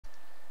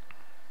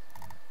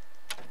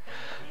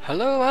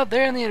Hello out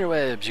there in the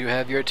interwebs. You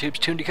have your tubes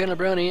tuned to Colonel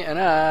Brony, and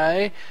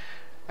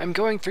I'm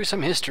going through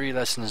some history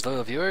lessons,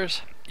 loyal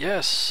viewers.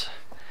 Yes,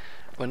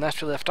 when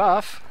last we left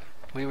off,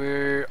 we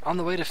were on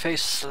the way to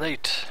face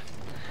Slate,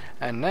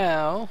 and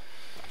now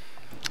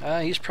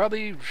he's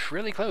probably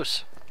really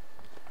close.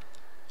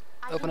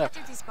 Open up.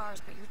 I these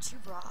bars, but you're too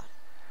broad.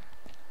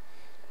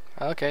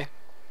 Okay.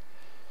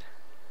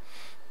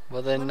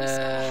 Well then, Let me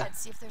scout ahead,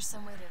 see if there's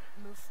some way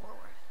to move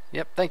forward.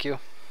 Yep, thank you.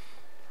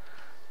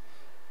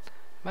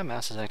 My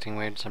mouse is acting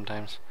weird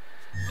sometimes.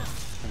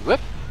 Whoop!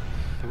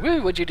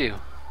 Woo! What'd you do?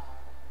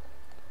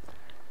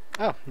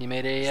 Oh, you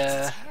made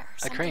a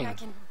crane. I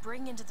can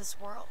bring into this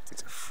world.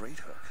 It's a freight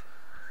hook.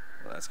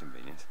 Well, that's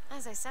convenient.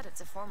 As I said,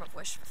 it's a form of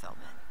wish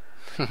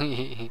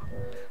fulfillment.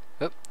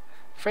 Whoop!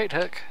 Freight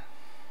hook.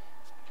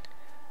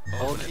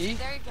 Hold E.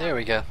 There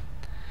we go.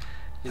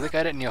 You look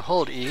at it and you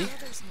hold E.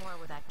 There's more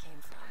where that came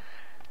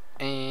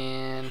from.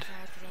 And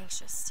I'd get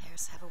anxious.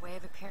 Tears have a way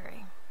of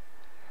appearing.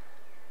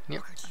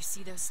 yep. Walker, do you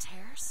see those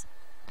tears?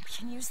 We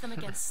can use them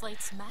against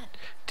Slate's men.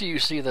 Do you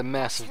see the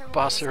massive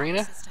boss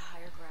arena? To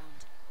higher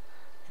ground.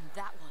 And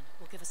that one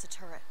will give us a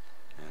turret.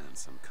 And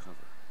some cover.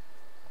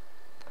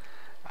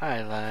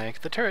 I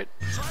like the turret.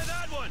 Try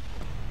that one!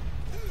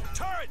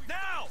 Turret,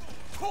 now!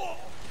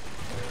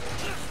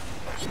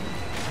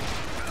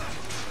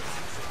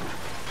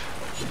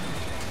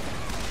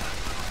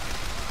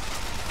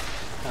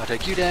 I'll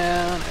take you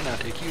down, and I'll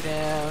take you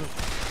down.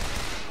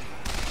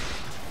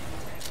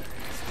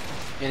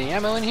 Any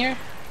ammo in here?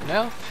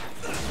 No?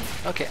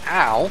 Okay,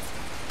 ow.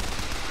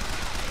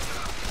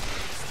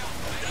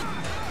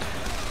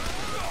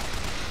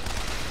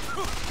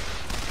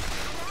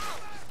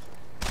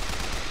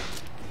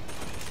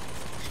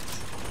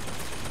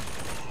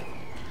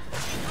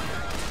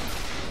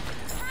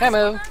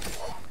 Ammo.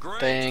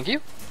 Thank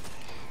you.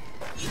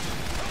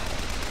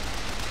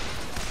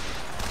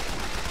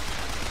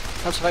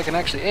 Let's see if I can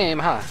actually aim,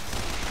 huh?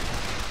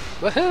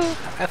 Woohoo!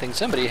 I think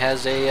somebody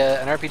has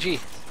an RPG.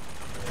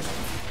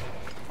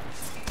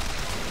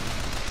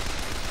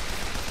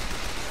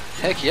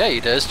 Heck yeah, he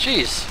does.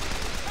 Jeez.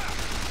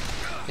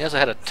 He also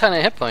had a ton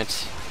of hit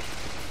points.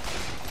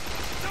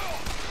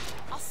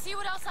 I'll see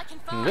what else I can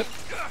find. Nope.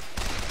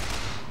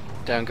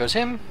 Down goes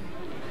him.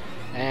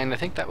 And I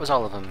think that was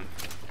all of them.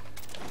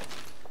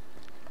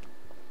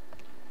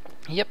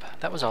 Yep,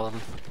 that was all of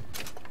them.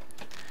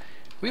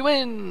 We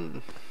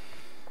win!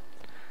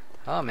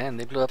 Oh man,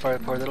 they blew up our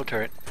poor little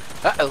turret.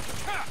 Uh-oh!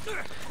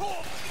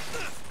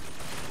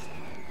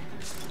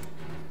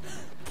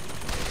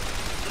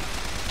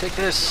 Take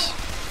this!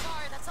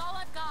 Sorry, that's all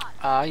I've got.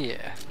 Ah,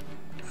 yeah.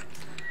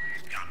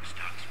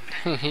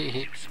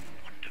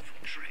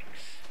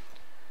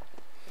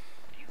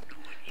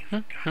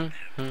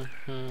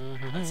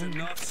 That's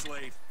enough,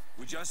 Slate.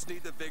 We just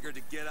need the vigor to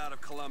get out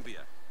of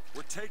Columbia.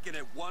 We're taking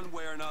it one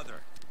way or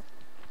another.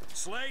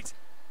 Slate?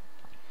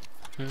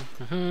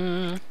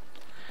 Yep,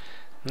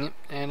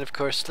 and of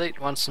course Slate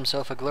wants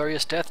himself a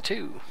glorious death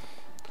too.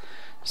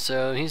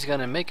 So he's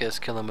gonna make us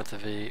kill him with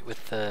the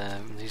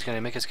he's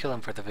gonna make us kill him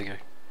for the vigor.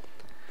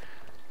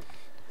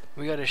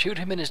 We gotta shoot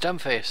him in his dumb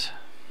face.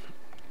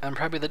 And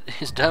probably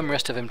his dumb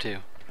rest of him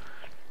too.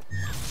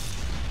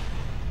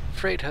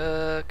 Freight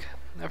hook.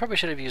 I probably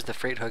should have used the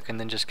freight hook and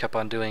then just kept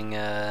on doing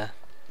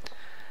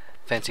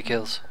fancy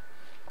kills.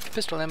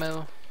 Pistol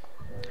ammo.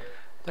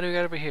 What do we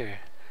got over here?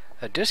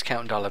 A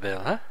discount dollar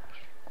bill, huh?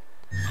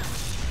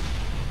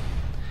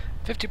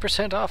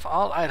 50% off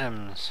all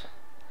items.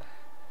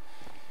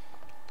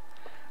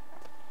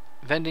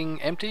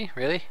 Vending empty?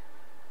 Really?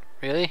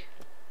 Really?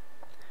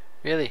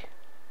 Really?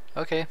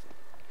 Okay.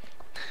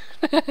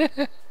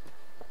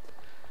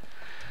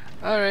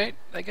 Alright,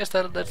 I guess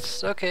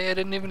that's okay. I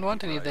didn't even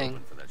want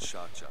anything.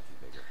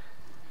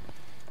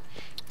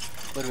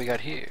 What do we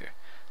got here?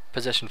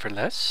 Possession for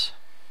less?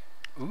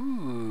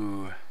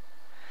 Ooh.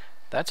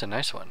 That's a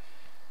nice one.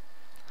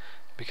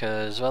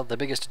 Because, well, the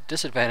biggest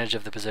disadvantage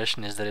of the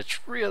possession is that it's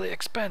really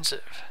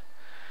expensive.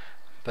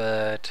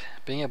 But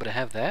being able to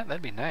have that,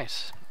 that'd be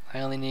nice.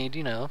 I only need,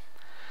 you know,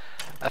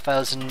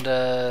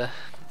 1,000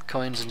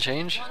 coins and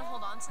change. Want to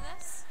hold on to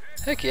this?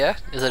 Heck yeah.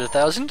 Is it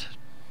 1,000?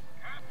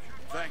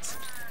 Thanks.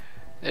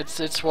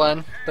 It's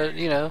one, but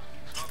you know,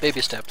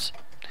 baby steps.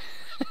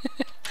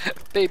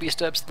 Baby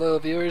steps, though,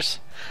 viewers.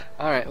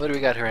 Alright, what do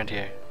we got around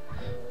here?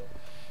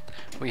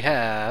 We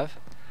have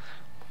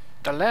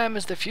the Lamb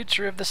is the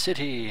future of the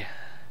city.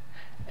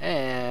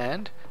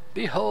 And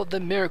behold the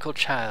miracle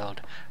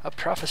child. A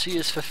prophecy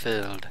is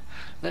fulfilled.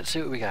 Let's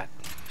see what we got.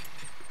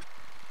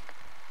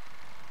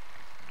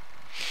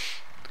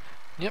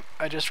 Yep,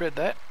 I just read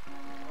that.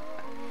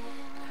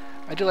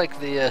 I do like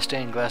the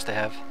stained glass they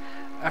have.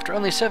 After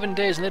only 7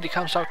 days in Lady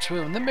Comstock's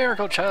womb, the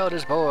miracle child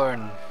is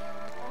born.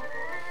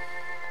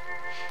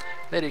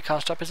 Lady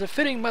Comstock is a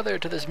fitting mother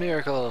to this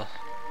miracle.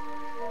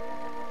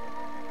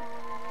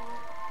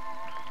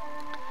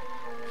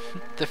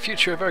 The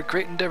future of our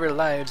great endeavor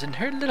lies in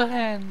her little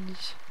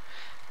hands.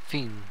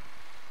 Fiend.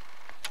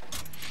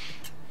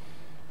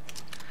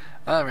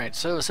 Alright,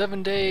 so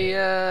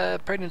 7-day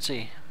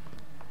pregnancy.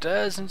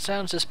 doesn't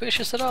sound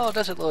suspicious at all,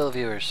 does it, loyal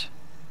viewers?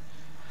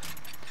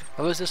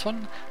 What was this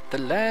one? The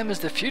Lamb is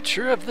the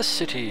future of the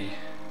city.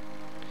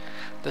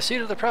 The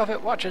seed of the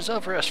prophet watches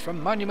over us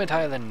from Monument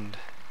Island.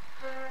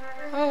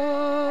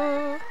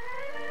 Oh.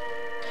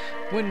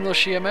 When will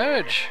she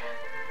emerge?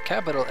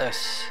 Capital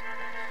S.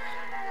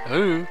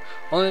 Oh,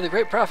 only the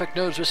great prophet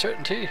knows with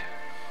certainty.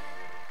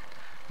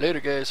 Later,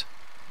 guys.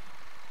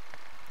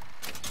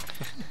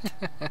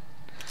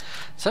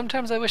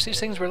 Sometimes I wish these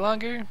things were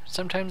longer,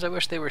 sometimes I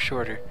wish they were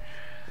shorter.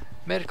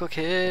 Medical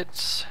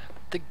kits,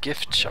 the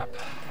gift shop.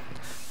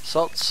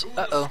 Salts,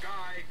 uh-oh.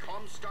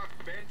 Comstock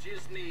bent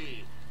his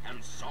knee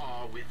and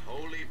saw with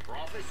holy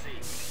prophecy.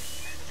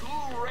 Too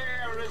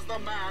rare is the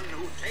man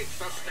who takes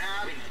a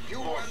stab.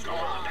 You are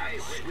God, thy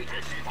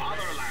sweetest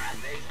fatherland.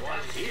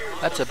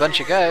 That's a bunch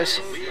of guys.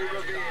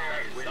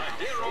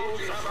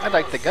 I'd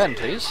like the gun,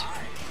 please.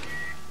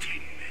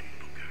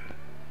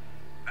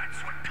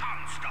 That's what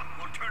Comstock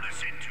will turn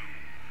us into.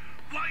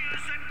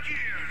 Wires and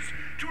gears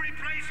to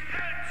replace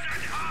heads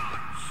and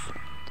hearts.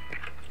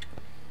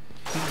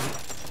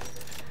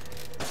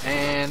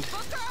 And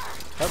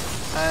oh,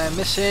 I'm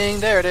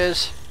missing. There it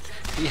is.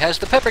 He has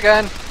the pepper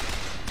gun.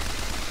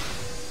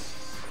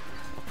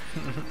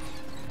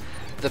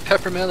 The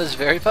pepper mill is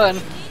very fun.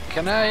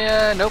 Can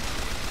I? Nope.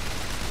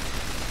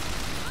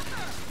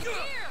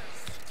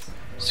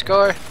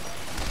 Score.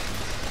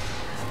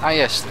 Ah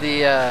yes,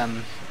 the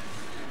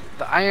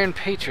Iron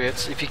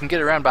Patriots. If you can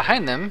get around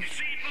behind them,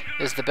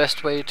 is the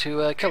best way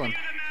to kill them.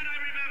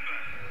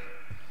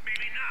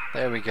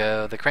 There we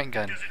go. The crank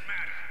gun.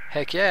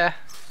 Heck yeah.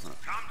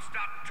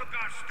 Comstock took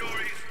our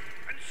stories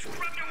and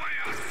scrubbed away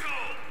our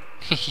soul.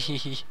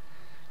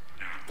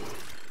 Now,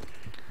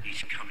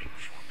 he's coming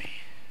for me.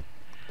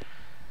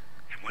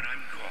 And when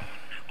I'm gone,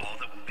 all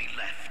that will be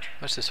left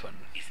What's this one?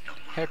 is the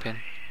lie. Hairpin.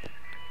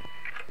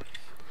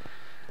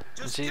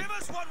 Just he- give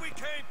us what we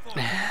came for.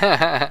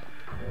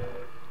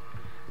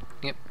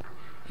 Yep.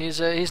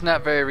 He's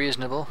not very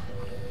reasonable.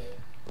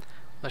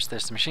 What's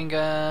this? The machine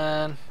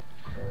gun.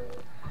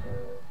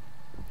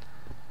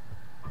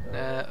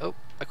 Oh,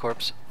 a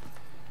corpse.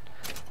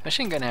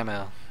 Machine gun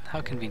ammo.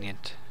 How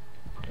convenient.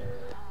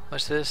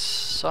 What's this?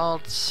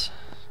 Salts.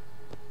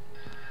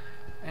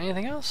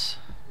 Anything else?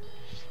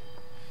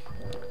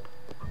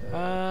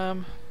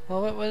 Well,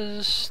 what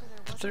was...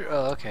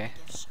 Oh, okay.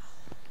 Gift shop.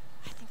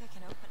 I think I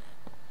can open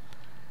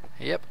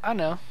it. Yep, I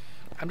know.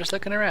 I'm just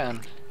looking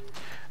around.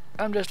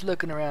 I'm just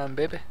looking around,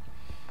 baby.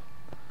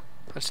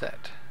 What's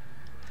that?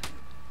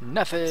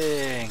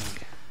 Nothing!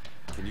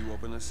 Can you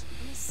open this?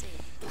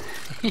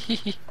 Let me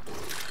see.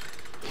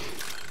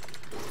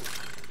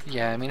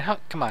 Yeah, I mean,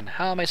 come on,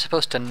 how am I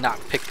supposed to not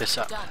pick this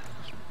up? Done.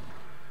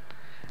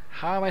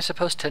 How am I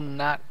supposed to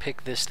not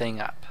pick this thing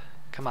up?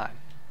 Come on.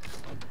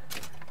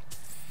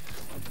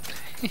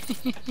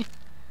 It's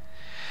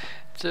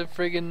a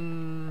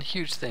friggin'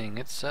 huge thing.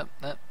 It's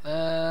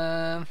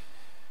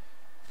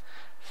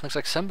looks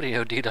like somebody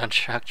OD'd on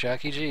Shock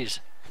Jockey, jeez.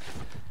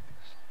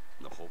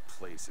 The whole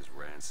place is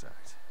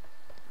ransacked.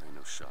 There ain't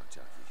no shock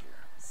jockey here.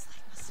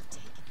 Slate must have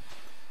taken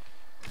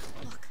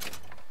it. Look.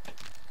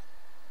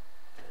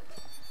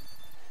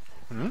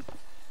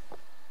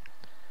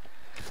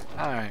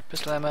 Alright,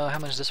 pistol ammo, how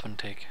much does this one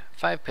take?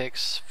 5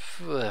 picks.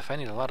 Phew, if I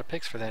need a lot of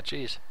picks for that,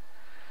 jeez.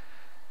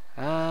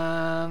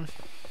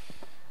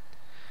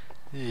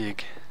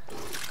 Eek.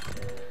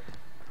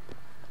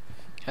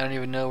 I don't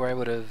even know where I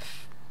would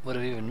have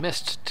even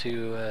missed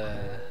two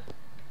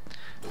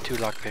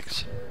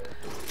lockpicks.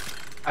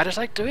 I just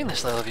like doing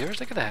this, little viewers.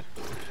 Look at that.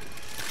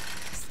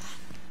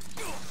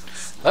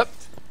 Up.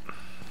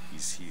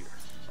 He's here.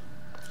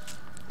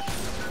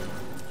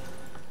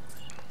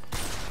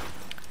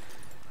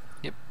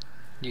 Yep.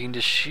 You can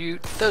just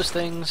shoot those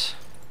things.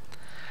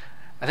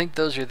 I think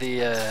those are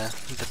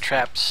the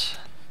traps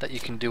that you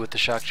can do with the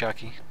shock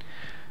jockey,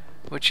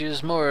 which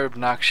is more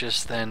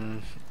obnoxious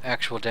than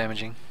actual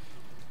damaging.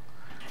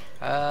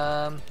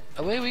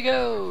 Away we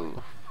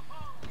go!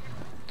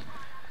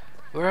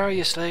 Where are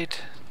you,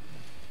 Slate?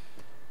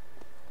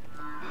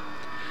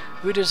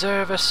 We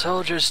deserve a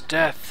soldier's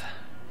death.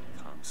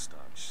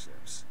 Comstock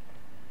ships.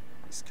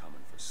 He's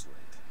coming for Slate.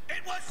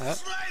 It was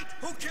Slate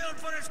who killed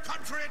for his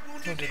country at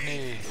Wounded Wounded Knee.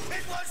 Knee.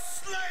 It was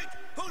Slate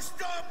who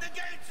stormed the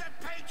gates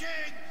at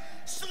Peking.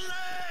 Slate!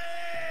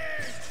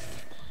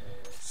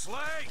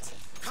 Slate!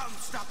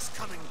 Comstock's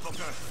coming,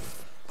 Booker.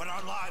 But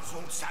our lives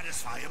won't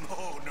satisfy him.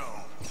 Oh,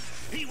 no.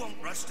 He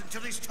won't rest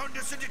until he's turned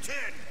us into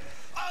tin.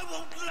 I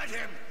won't let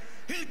him.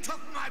 He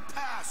took my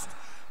past.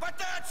 But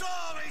that's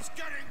all he's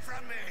getting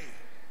from me.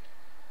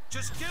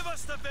 Just give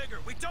us the vigor.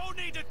 We don't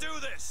need to do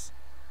this.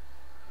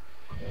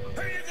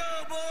 Here you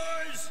go,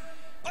 boys.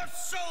 A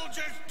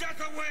soldier's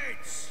death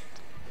awaits.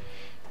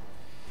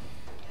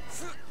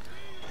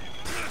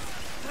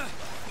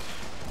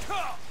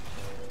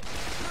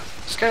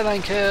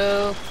 Skyline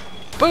kill!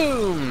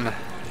 Boom!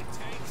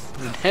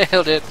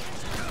 Nailed it!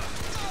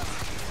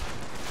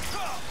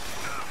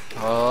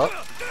 Oh,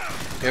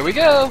 here we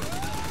go!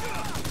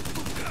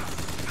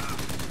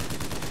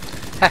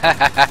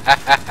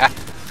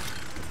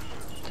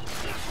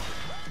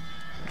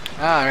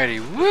 Alrighty,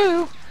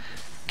 woo!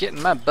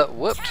 Getting my butt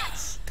whooped.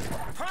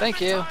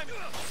 Thank you.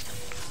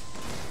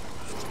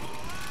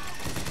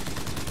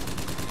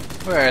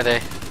 Where are they?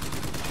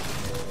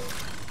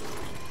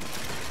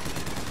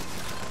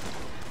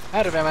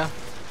 Out of ammo.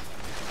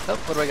 Oh,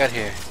 what do I got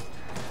here?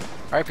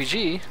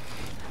 RPG?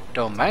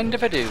 Don't mind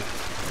if I do.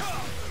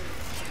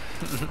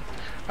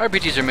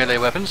 RPGs are melee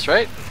weapons,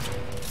 right?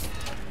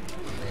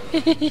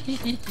 You're not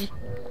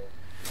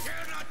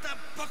the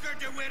Booker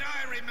DeWitt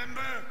I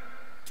remember.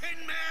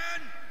 Tin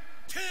Man!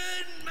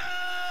 Tin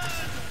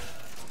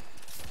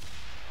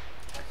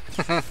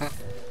Man!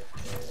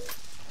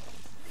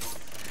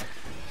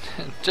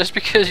 Just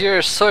because you're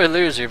a sore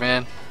loser,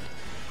 man.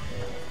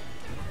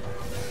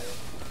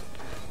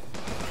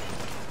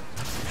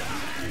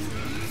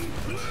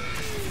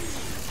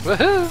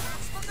 Woohoo!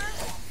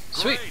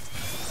 Sweet.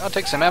 I'll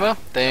take some ammo.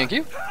 Thank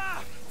you.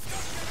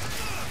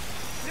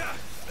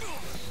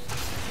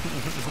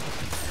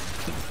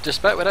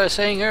 Despite what I was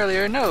saying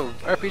earlier, no,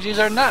 RPGs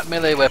are not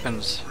melee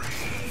weapons.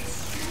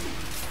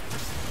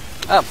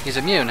 Oh, he's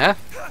immune, huh?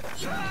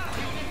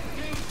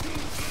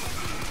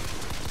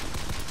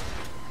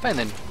 Fine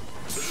then.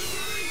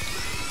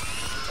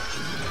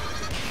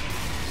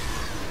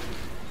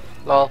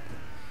 Lol.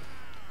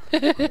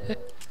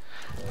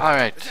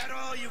 Alright. Is that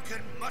all you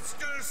can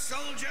muster,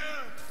 soldier?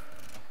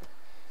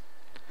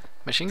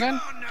 Machine gun?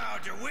 Come on now,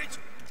 DeWitt.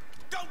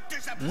 Don't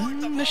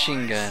disappoint the boys.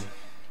 Machine gun.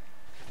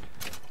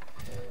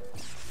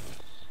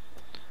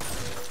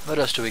 What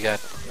else do we got?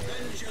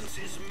 Vengeance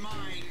is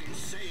mine,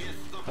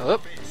 saith the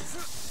Oh,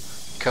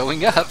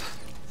 going up.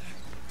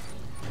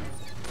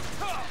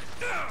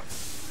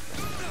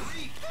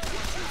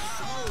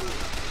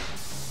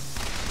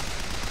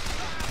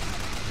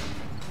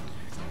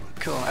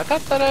 Cool. I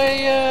thought that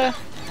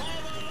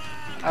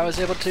I was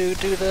able to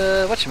do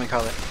the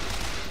whatchamacallit.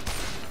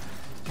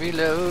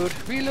 Reload,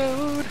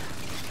 reload.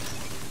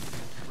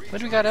 What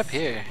do we got up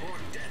here?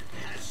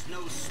 has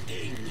no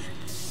sting.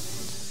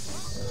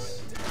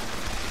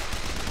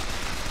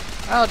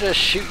 I'll just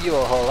shoot you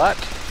a whole lot.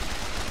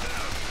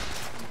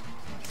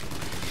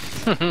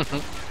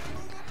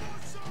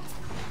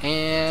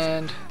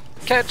 And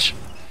catch.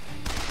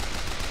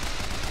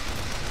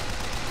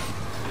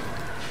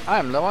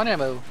 I'm low on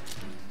ammo.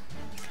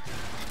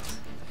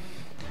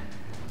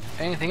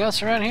 Anything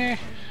else around here?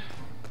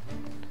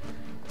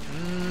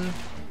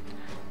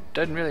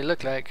 Doesn't really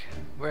look like.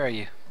 Where are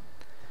you?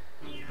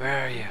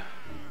 Where are you?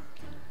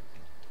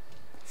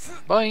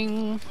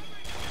 Boing!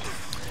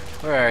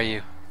 Where are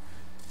you?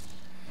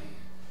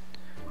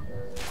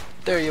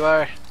 There you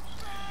are.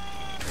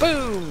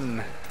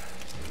 Boom!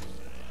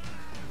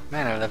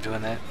 Man, I love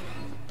doing that.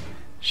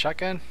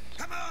 Shotgun?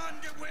 Come on,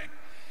 DeWitt.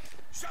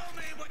 Show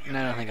me what you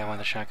No, I don't think I want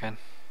the shotgun.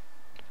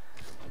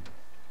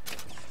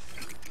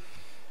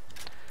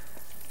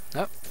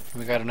 Nope,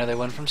 we got another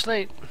one from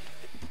Slate.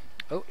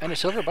 Oh, and a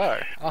silver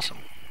bar. Awesome.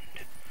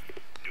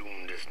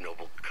 doomed as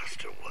noble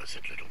Custer was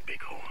at Little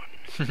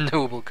Bighorn.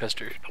 Noble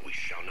Custer. But we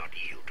shall not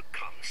yield to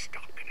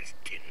Comstock and his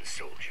tin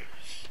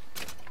soldiers.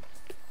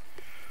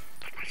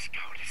 But my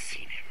scout has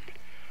seen him.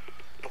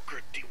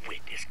 Booker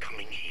DeWitt is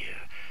coming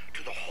here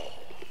to the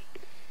hall.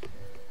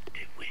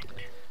 DeWitt.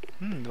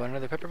 Do you want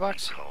another pepper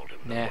box? Called him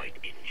the Nah. White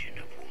Engine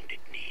of Wounded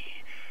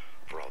Knee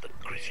for all the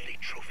grisly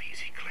trophies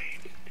he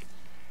claimed.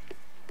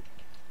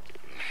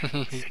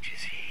 Such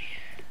as he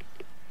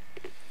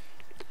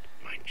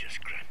might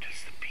just grant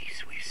us the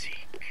peace we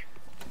seek.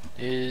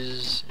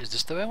 Is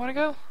this the way I want to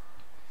go?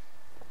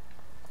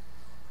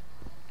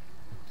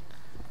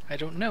 I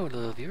don't know,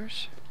 little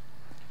viewers.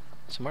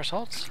 Some more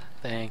salts?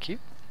 Thank you.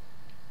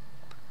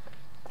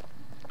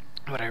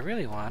 What I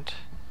really want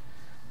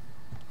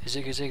is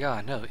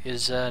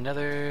is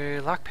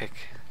another lockpick.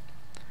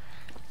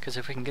 Because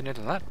if we can get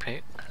another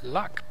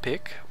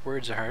lockpick,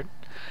 words are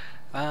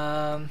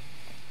hard.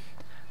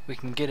 We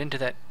can get into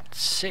that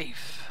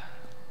safe.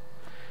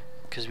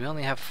 Because we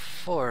only have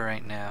 4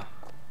 right now.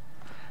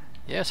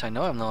 Yes, I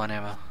know I'm low on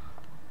ammo.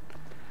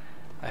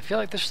 I feel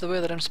like this is the way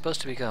that I'm supposed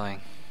to be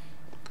going.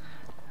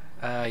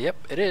 Yep,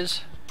 it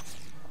is.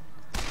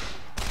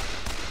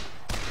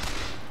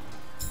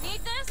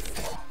 Need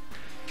this?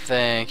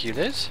 Thank you,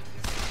 Liz.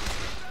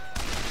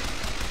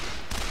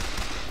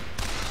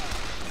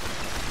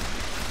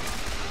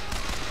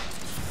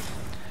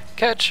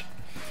 Catch!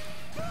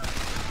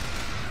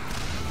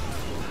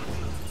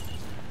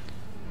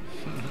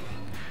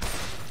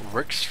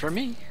 Works for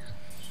me.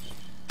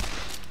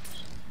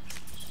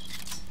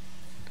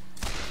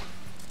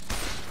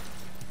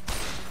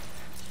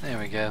 There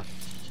we go.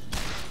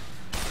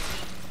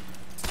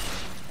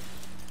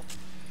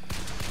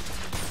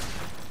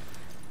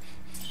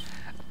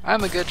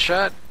 I'm a good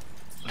shot.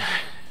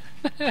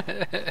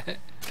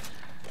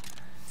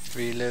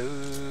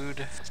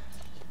 Reload.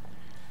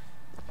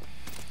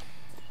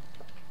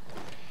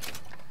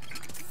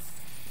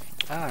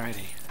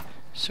 Alrighty.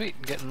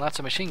 Sweet, getting lots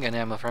of machine gun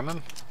ammo from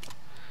him.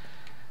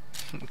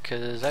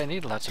 Because I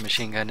need lots of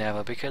machine gun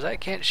ammo because I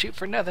can't shoot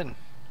for nothing.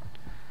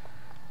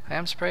 I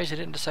am surprised he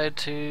didn't decide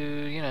to,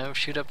 you know,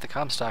 shoot up the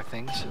Comstock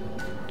things.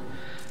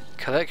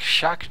 Collect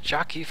Shock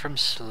Jockey from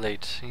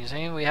Slate. He's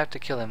saying we have to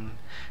kill him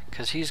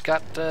because he's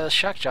got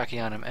Shock Jockey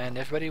on him, and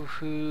everybody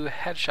who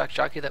had Shock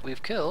Jockey that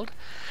we've killed,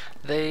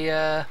 they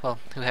well,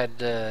 who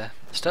had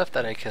stuff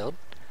that I killed.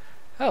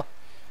 Oh,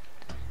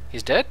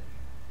 he's dead?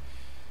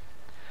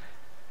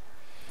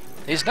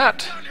 He's not.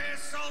 Down here,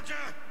 soldier!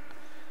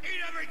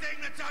 Eat everything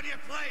that's on your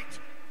plate!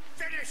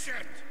 Finish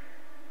it!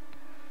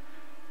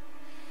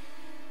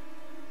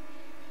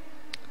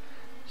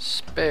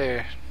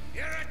 Spare.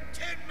 You're a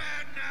tin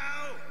man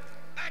now!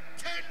 A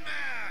tin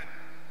man!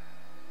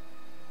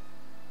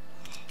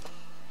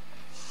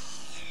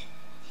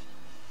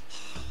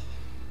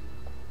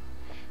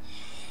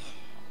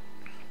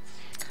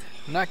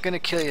 I'm not gonna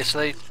kill you,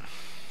 Slate.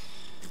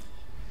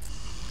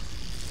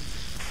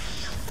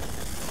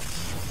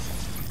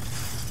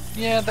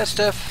 Yeah, that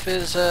stuff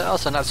is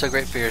also not so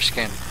great for your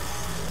skin.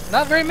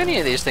 Not very many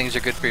of these things are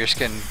good for your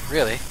skin,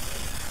 really.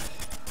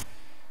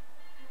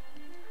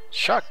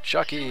 Shock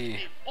Jockey.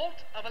 A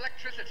bolt of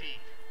electricity.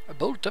 A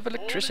bolt of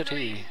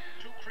electricity.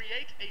 To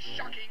create a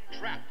shocking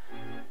trap.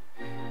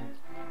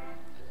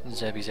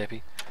 Zappy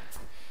zappy.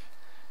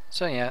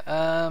 So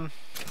yeah,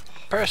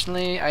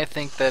 personally I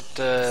think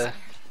that,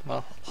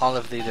 well, all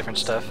of the different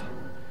stuff.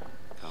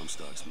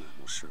 Comstock's men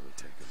will surely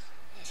take him.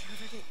 Do you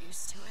ever get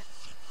used to it?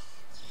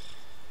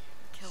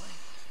 Killing.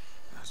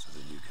 Faster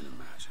than you can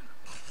imagine.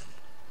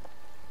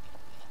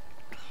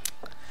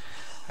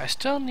 I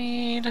still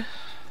need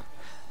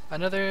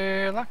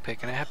another lockpick,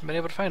 and I haven't been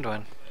able to find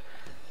one.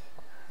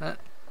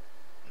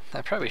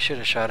 I probably should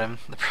have shot him.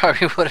 That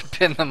probably would have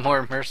been the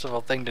more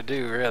merciful thing to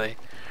do, really.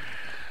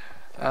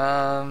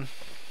 But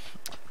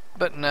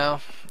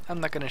no,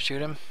 I'm not going to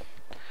shoot him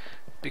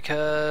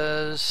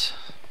because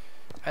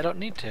I don't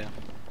need to.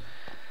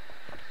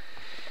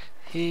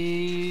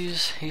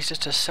 He's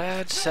just a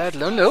sad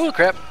lonely. Oh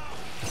crap!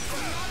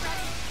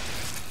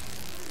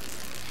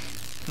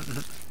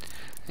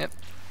 Yep.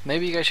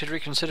 Maybe you guys should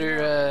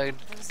reconsider.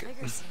 Those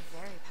vigors seem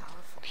very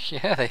powerful.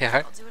 Yeah, they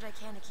are. I'll do what I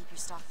can to keep you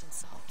stocked in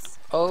salts.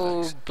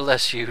 Oh,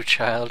 bless you,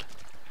 child.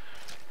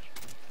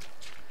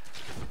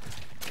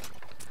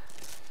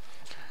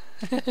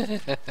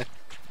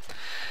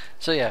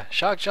 So yeah,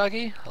 Shock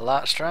Jockey, a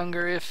lot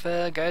stronger if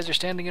guys are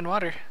standing in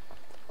water.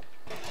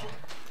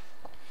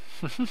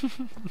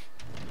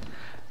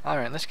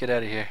 Alright, let's get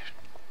out of here.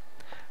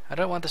 I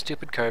don't want the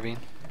stupid carbine.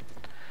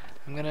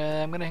 I'm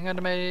gonna hang on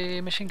to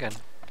my machine gun.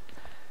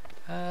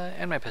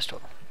 And my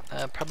pistol.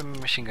 Probably my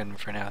machine gun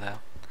for now though.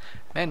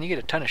 Man, you get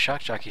a ton of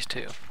Shock Jockeys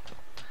too.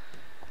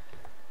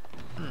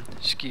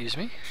 Excuse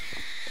me.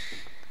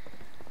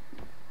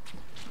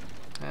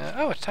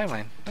 Oh, it's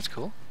timeline. That's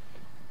cool.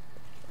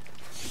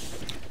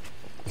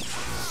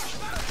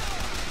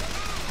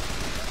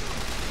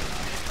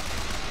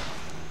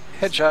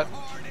 Headshot.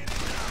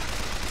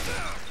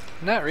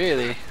 Not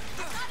really.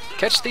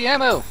 Catch the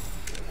ammo!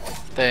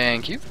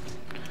 Thank you.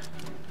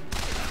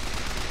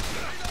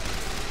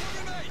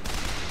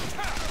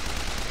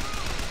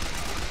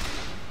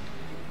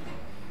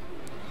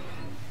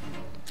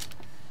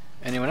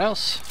 Anyone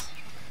else?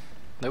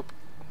 Nope.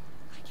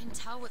 I can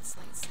tell what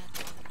Slate said.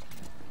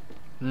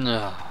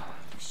 No.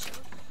 You showed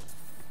me.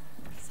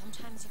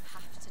 Sometimes you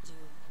have to do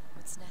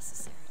what's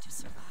necessary to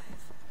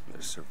survive.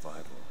 There's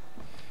survival.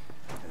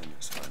 And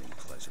there's finding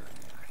pleasure in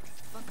the act.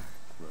 Booker,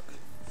 Look,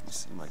 you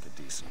seem like a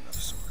decent enough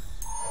sort.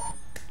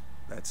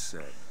 That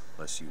said,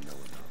 less you know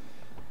about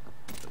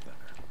me, the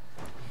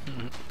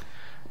better.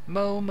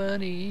 Mo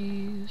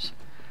monies.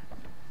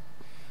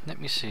 Let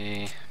me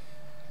see.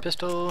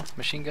 Pistol,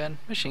 machine gun,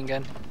 machine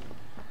gun.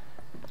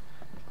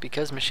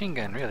 Because machine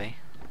gun, really.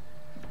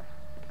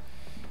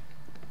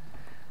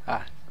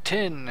 Ah,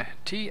 Tin.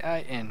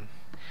 T-I-N.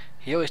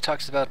 He always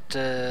talks about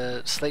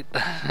Slate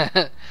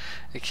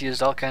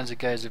accused all kinds of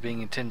guys of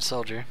being a tin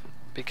soldier.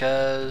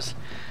 Because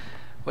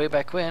way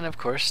back when, of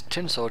course,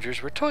 tin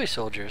soldiers were toy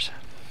soldiers.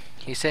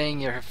 He's saying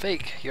you're a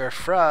fake, you're a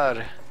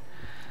fraud.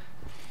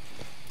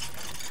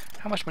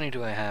 How much money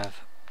do I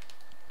have?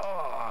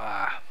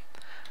 Oh,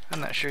 I'm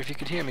not sure if you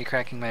could hear me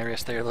cracking my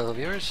wrist there, little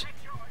viewers.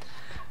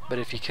 But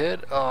if you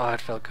could, oh,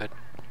 it felt good.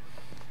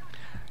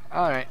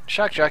 Alright,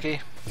 Shock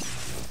Jockey.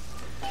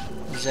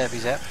 Zappy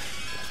zap.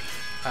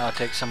 I'll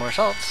take some more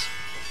salts.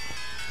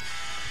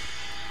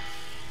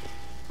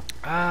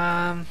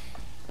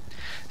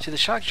 See, the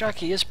Shock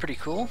Jockey is pretty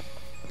cool.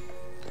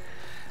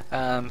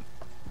 But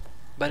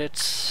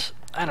it's,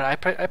 I don't know, I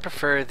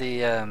prefer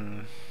the,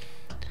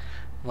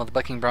 well, the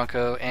Bucking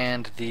Bronco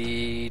and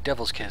the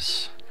Devil's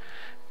Kiss.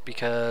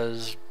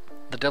 Because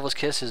the Devil's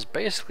Kiss is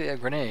basically a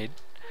grenade,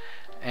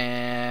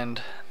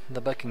 and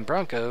the Bucking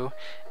Bronco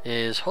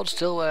is hold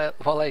still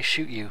while I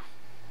shoot you.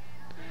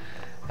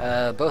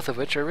 Both of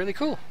which are really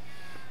cool.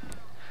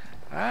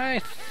 I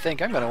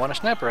think I'm going to want a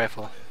sniper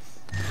rifle.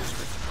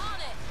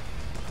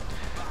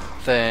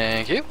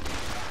 Thank you.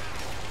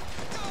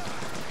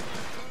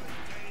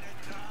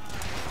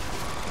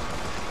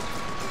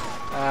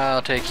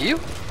 I'll take you.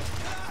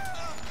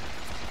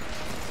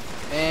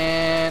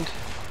 And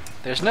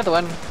there's another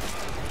one.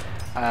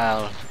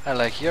 I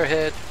like your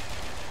head.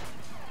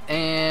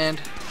 And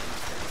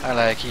I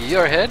like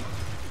your head.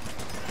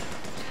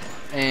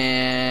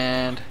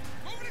 And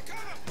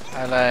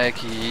I like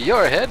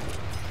your head.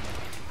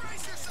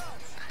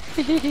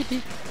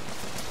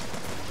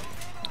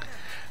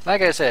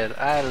 Like I said,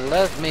 I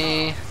love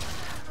me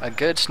a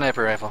good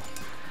sniper rifle.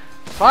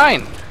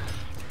 Fine!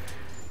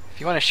 If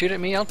you want to shoot at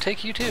me, I'll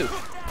take you too.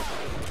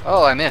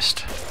 Oh, I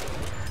missed.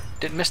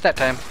 Didn't miss that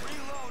time.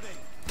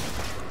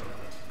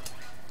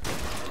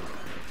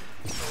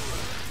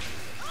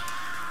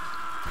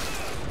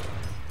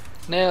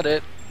 Nailed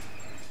it.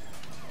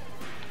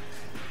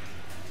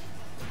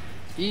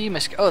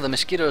 Oh, the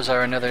mosquitoes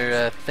are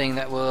another thing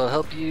that will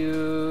help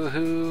you.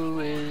 Who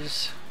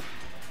is...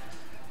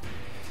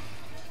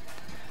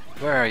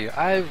 Where are you?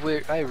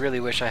 I really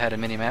wish I had a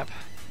mini-map.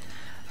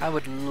 I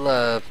would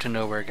love to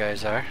know where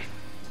guys are.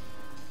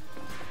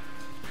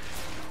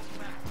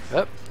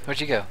 Oh, where'd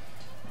you go?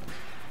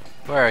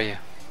 Where are you?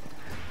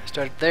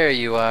 There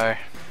you are.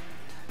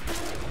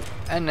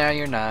 And now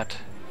you're not.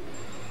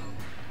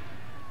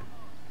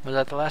 Was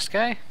that the last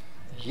guy?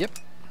 Yep.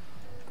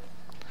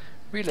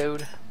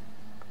 Reload.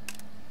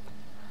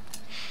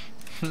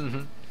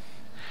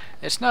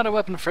 It's not a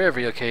weapon for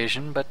every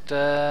occasion, but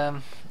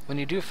when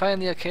you do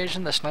find the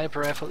occasion, the sniper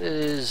rifle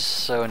is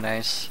so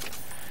nice.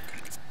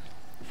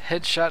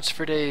 Headshots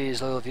for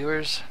days, loyal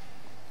viewers.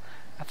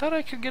 I thought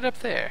I could get up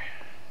there.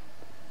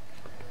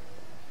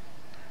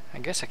 I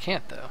guess I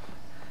can't, though.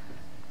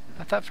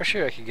 I thought for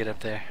sure I could get up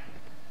there.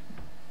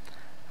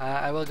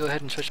 I will go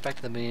ahead and switch back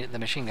to the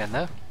machine gun,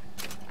 though.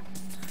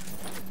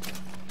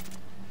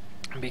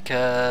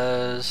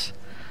 Because,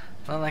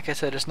 well, like I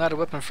said, it's not a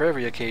weapon for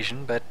every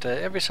occasion, but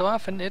every so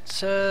often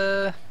it's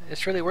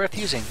really worth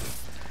using.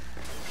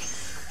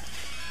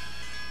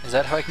 Is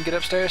that how I can get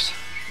upstairs?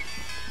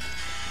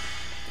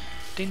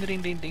 Ding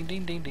ding ding ding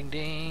ding ding ding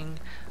ding.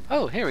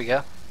 Oh, here we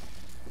go.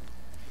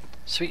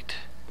 Sweet.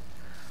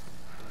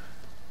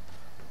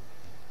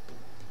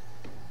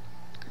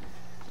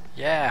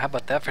 Yeah, how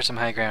about that for some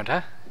high ground,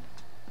 huh?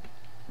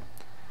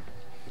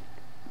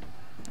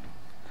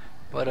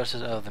 What else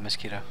is... oh, the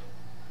mosquito.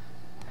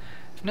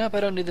 Nope, I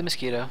don't need the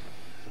mosquito.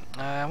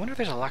 I wonder if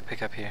there's a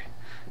lockpick up here.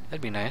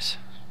 That'd be nice.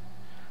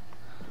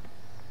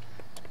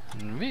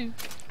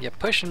 You're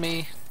pushing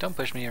me. Don't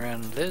push me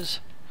around, Liz.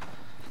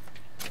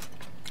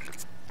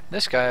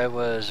 This guy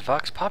was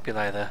Vox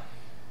Populi, though.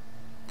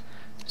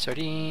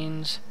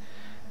 Sardines.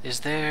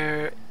 Is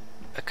there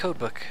a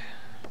codebook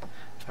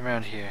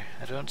around here?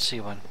 I don't see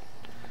one.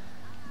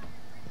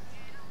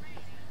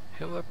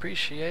 Who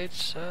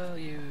appreciates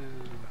you?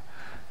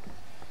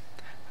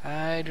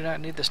 I do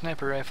not need the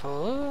sniper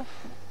rifle.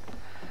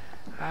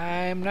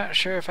 I'm not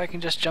sure if I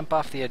can just jump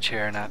off the edge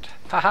here or not.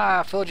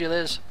 Haha, fooled you,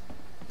 Liz.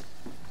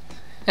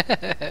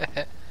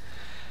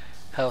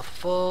 Health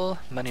full,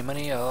 money,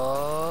 money.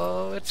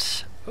 Oh,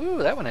 it's...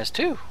 ooh, that one has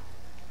two.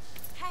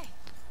 Hey.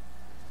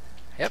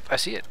 Yep, I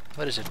see it.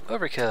 What is it?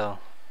 Overkill.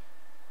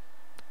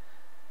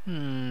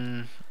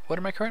 What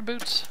are my current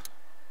boots?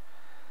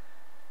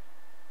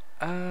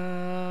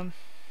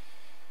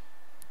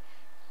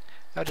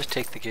 I'll just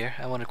take the gear.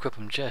 I won't equip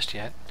them just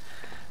yet.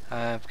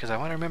 Because I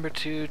want to remember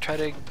to try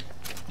to,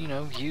 you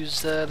know,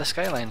 use the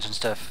skylines and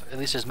stuff, at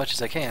least as much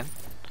as I can.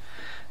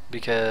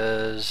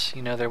 Because,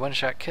 you know, they're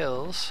one-shot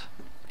kills.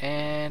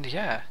 And,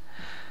 yeah.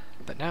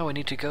 But now we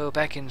need to go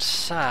back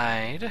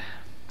inside.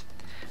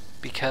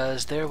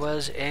 Because there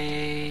was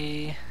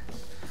a...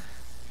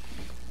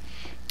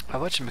 oh,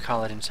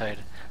 whatchamacallit inside?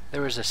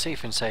 There was a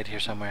safe inside here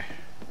somewhere.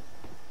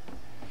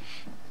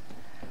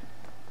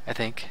 I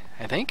think.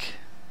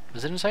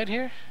 Was it inside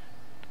here?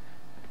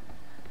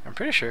 I'm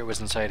pretty sure it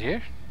was inside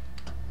here.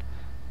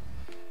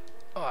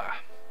 Oh.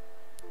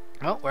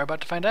 Well, we're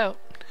about to find out.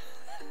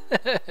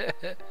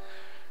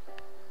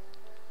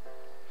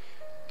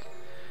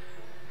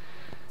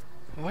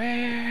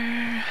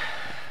 Where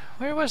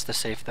was the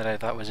safe that I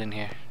thought was in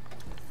here?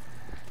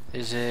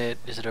 Is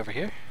it over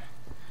here?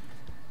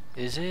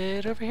 Is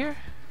it over here?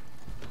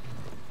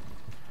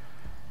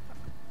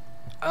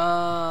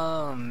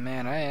 Oh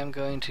man, I am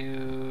going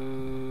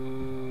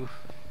to...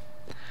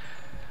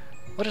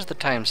 what does the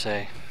time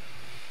say?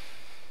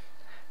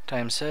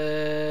 Time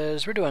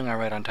says we're doing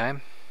alright on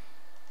time.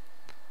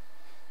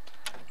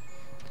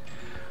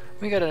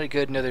 We got a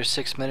good another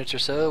 6 minutes or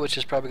so, which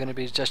is probably going to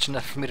be just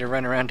enough for me to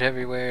run around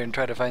everywhere and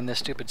try to find this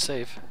stupid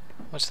safe.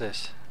 What's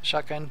this?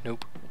 Shotgun?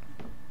 Nope.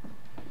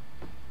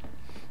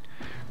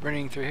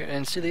 Running through here.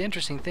 And see, the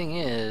interesting thing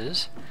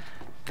is,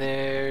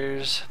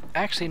 there's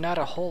actually not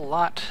a whole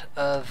lot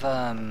of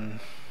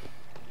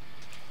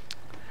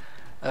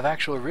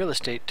actual real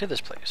estate to this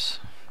place.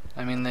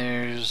 I mean,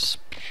 there's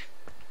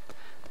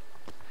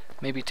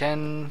maybe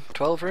 10,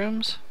 12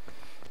 rooms?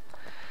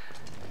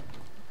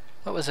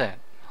 What was that?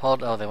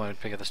 Hold, oh, they wanted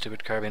to pick up the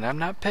stupid carbine. I'm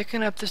not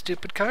picking up the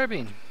stupid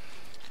carbine.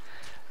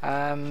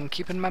 I'm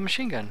keeping my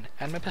machine gun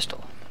and my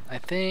pistol. I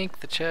think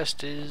the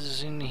chest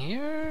is in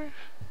here?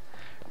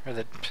 Or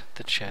the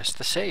chest,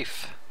 the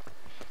safe.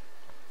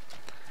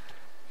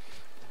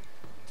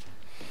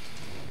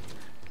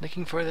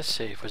 Looking for the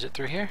safe. Was it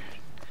through here?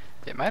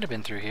 It might have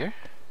been through here.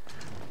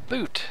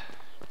 Boot.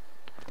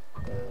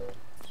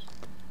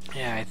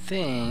 I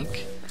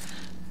think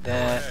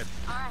that...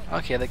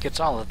 Okay, that gets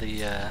all of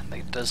the,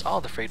 that does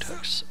all the freight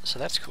hooks, so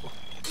that's cool.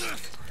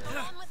 Go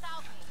on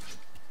without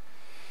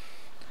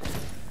me.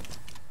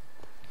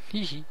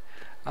 Hee hee.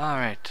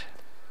 Alright.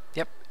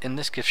 Yep, in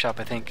this gift shop,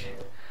 I think.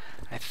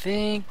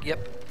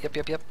 Yep.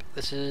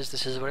 This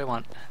is what I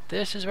want.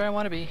 This is where I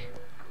want to be.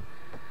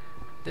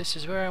 This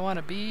is where I want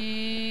to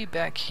be.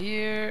 Back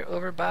here,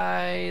 over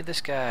by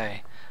this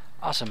guy.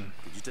 Awesome.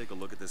 Could you take a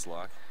look at this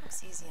lock?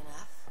 Looks easy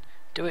enough.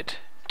 Do it.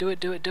 Do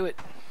it.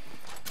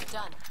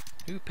 Done.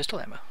 Ooh,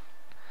 pistol ammo.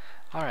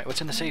 Alright, what's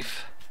in the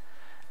safe?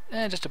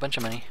 Just a bunch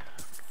of money.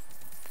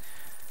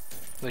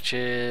 Which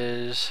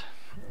is...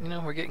 You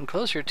know, we're getting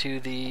closer to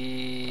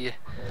the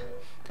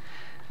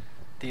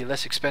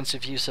less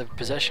expensive use of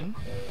possession,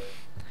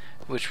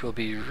 which will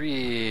be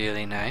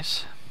really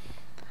nice.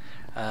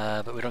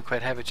 But we don't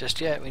quite have it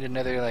just yet. We need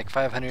another like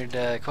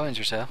 500 coins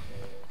or so.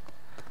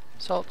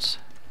 Salts.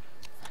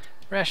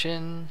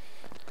 Ration.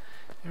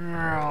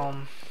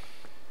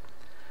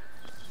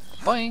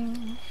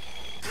 Boing!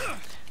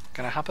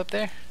 Gonna hop up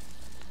there?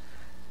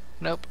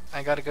 Nope,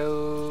 I gotta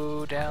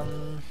go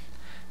down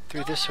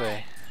through this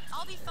way.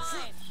 I'll be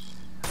fine.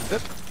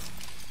 Oop.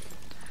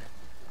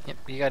 Yep,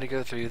 you gotta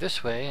go through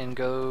this way and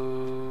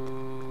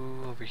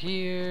go over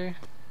here.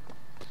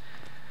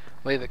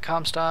 Wave at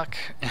Comstock.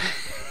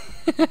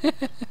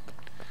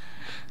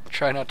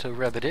 Try not to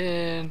rub it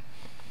in.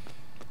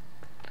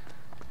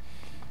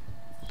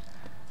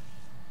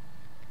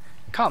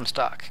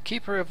 Comstock,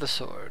 Keeper of the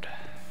Sword.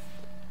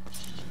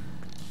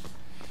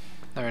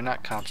 Or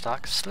not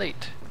Comstock,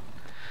 Slate.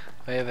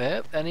 Wave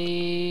it, and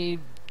he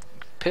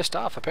pissed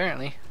off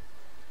apparently.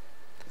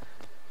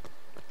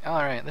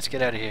 Alright, let's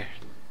get out of here.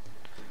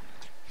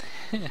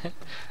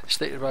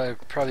 Slate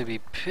would probably be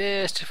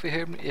pissed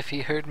if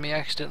he heard me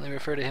accidentally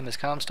refer to him as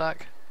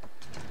Comstock.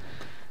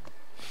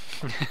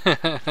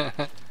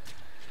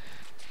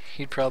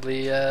 He'd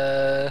probably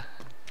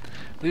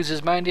lose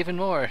his mind even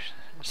more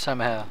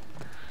somehow.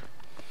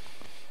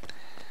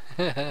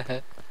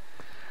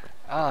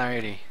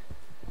 Alrighty.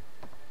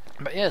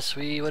 But yes,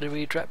 what did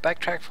we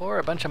backtrack for?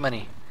 A bunch of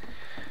money.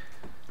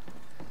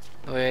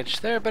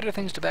 Which, there are better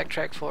things to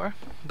backtrack for,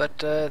 but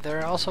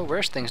there are also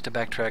worse things to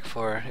backtrack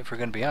for, if we're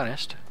going to be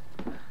honest.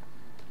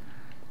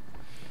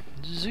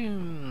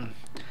 Zoom!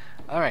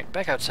 Alright,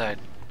 back outside.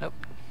 Nope.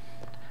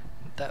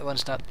 That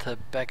one's not the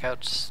back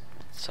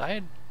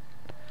outside?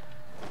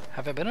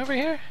 Have I been over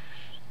here?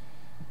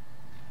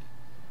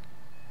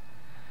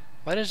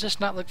 Why does this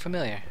not look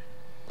familiar?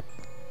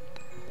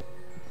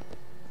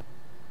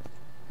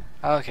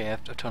 Okay,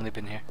 I've totally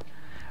been here.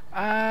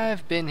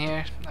 I've been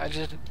here. I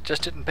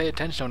just didn't pay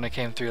attention when I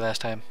came through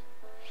last time.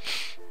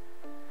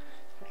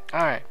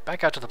 Alright,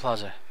 back out to the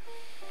plaza.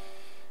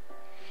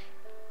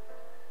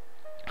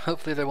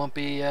 Hopefully there won't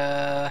be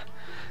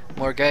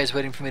more guys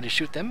waiting for me to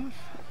shoot them.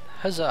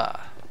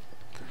 Huzzah!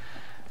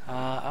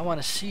 I want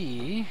to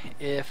see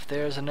if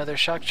there's another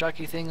shock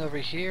jockey thing over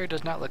here.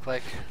 Does not look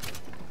like.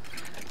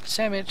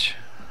 Sandwich!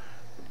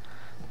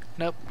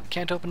 Nope,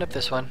 can't open up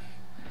this one.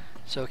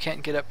 So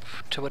can't get up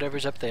to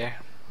whatever's up there.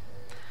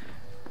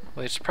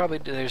 Which probably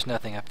there's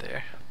nothing up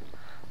there.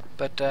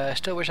 But I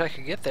still wish I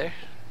could get there.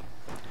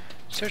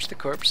 Search the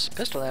corpse.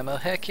 Pistol ammo.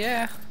 Heck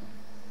yeah!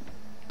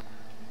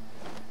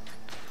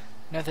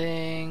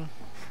 Nothing.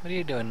 What are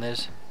you doing,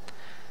 Liz?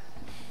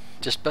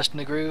 Just busting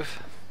the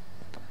groove?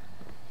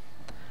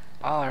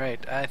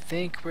 Alright, I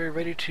think we're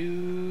ready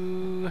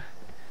to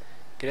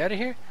get out of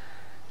here?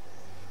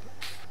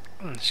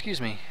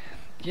 Excuse me.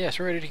 Yes,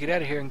 we're ready to get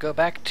out of here and go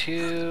back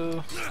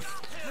to...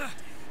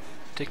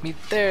 Take me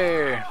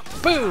there!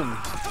 Boom!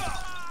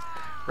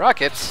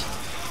 Rockets?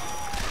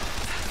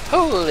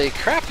 Holy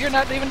crap, you're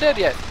not even dead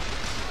yet!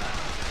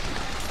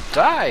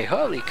 Die!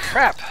 Holy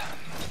crap!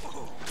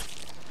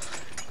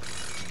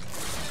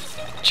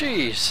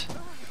 Jeez!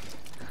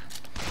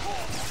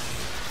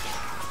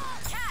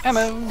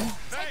 Ammo!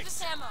 Take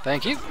this ammo.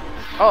 Thank you!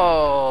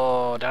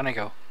 Oh, down I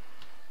go.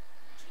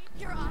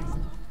 Keep your eyes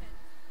open.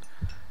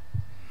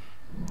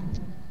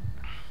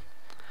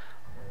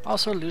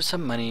 Also lose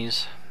some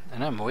monies,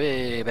 and I'm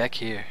way back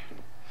here.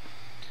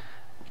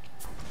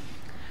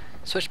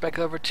 Switch back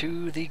over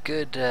to the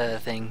good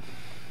thing.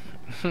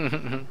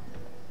 Do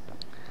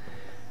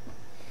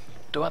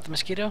I want the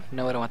mosquito?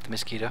 No, I don't want the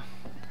mosquito.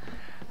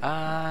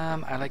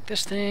 I like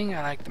this thing.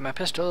 I like my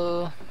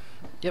pistol.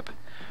 Yep,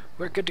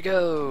 we're good to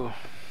go.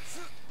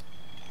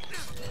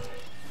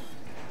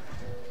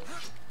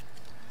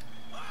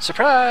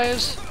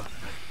 Surprise!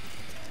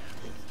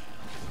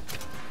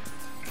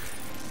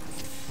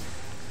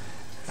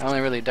 I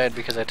only really died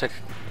because I took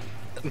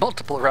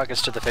multiple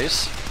rockets to the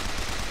face.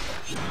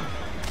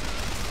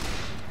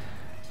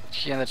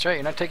 Yeah, that's right,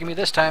 you're not taking me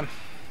this time.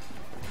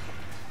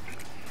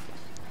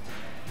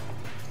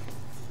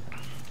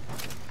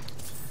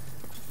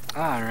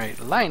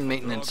 Alright, line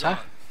maintenance, huh?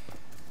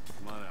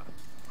 Come on out.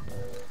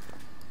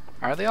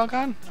 Are they all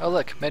gone? Oh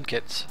look,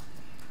 medkits.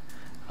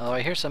 Oh,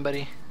 I hear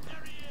somebody.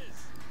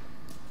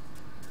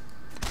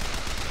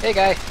 Hey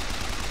guy!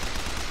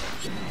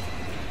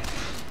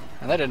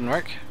 And that didn't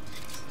work.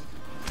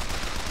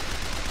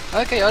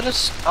 Okay,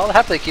 I'll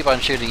happily keep on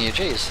shooting you,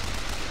 jeez.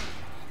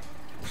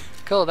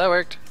 Cool, that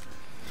worked.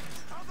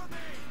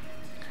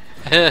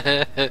 Hey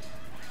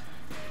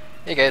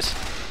guys.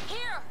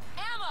 Here,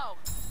 ammo.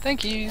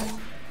 Thank you.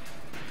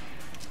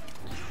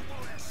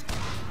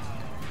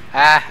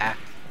 Ha ha.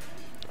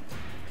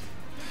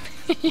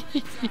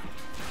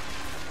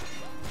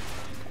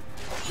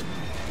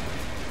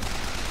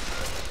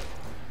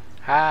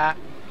 Ha.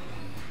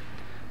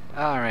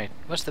 Alright,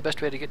 what's the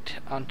best way to get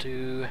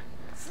onto...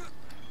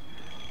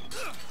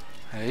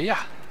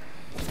 Yeah.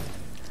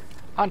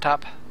 On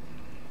top.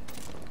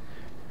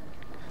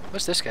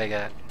 What's this guy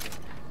got?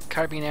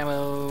 Carbine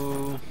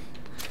ammo,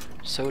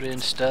 soda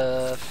and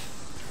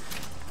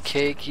stuff,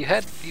 cake. You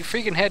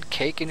freaking had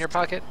cake in your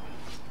pocket?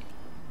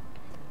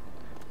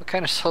 What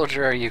kind of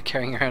soldier are you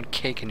carrying around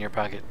cake in your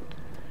pocket?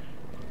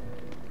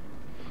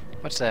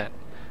 What's that?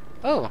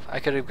 Oh, I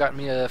could have gotten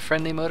me a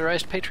friendly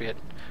motorized Patriot.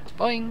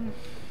 Boing!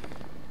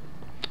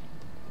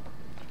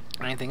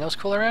 Anything else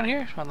cool around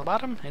here? On the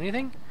bottom?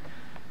 Anything?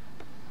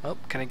 Oh,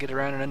 can I get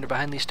around and under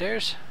behind these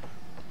stairs?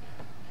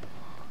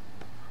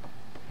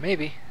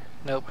 Maybe.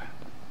 Nope.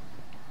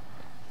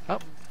 Oh.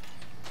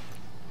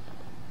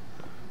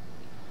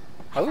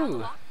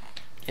 Oh!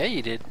 Yeah,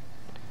 you did.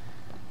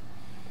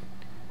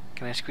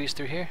 Can I squeeze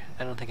through here?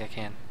 I don't think I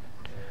can.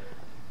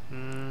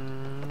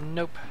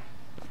 Nope.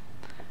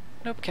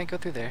 Nope, can't go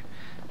through there.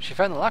 She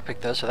found the lockpick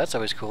though, so that's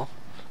always cool.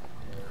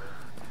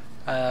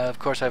 Of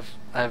course,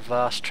 I've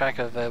lost track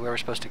of where we're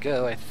supposed to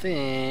go. I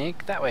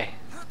think that way.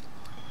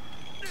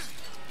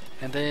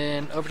 And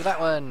then over to that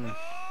one.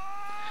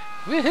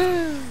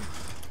 Woohoo!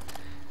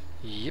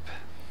 Yep.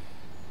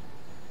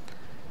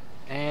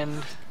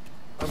 And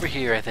over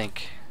here, I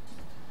think.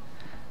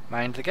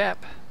 Mind the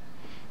gap.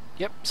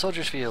 Yep,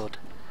 Soldier's Field.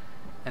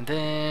 And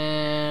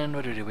then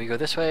what do? We go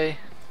this way.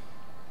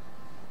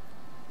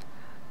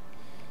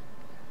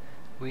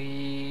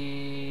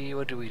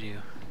 What do we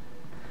do?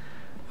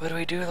 What do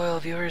we do,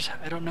 loyal viewers?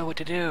 I don't know what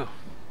to do.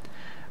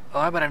 Oh,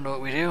 I better know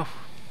what we do.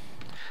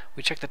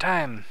 We check the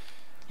time.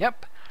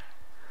 Yep.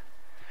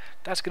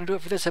 That's gonna do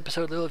it for this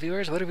episode, loyal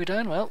viewers. What have we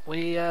done? Well,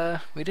 we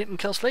didn't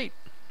kill Slate,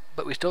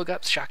 but we still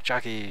got Shock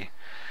Jockey.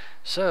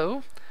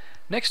 So,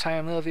 next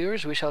time, loyal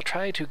viewers, we shall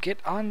try to get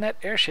on that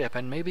airship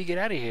and maybe get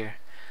out of here.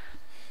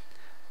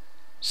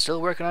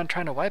 Still working on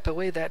trying to wipe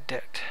away that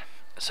debt.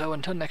 So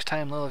until next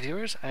time, loyal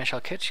viewers, I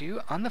shall catch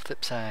you on the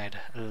flip side.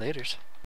 Laters.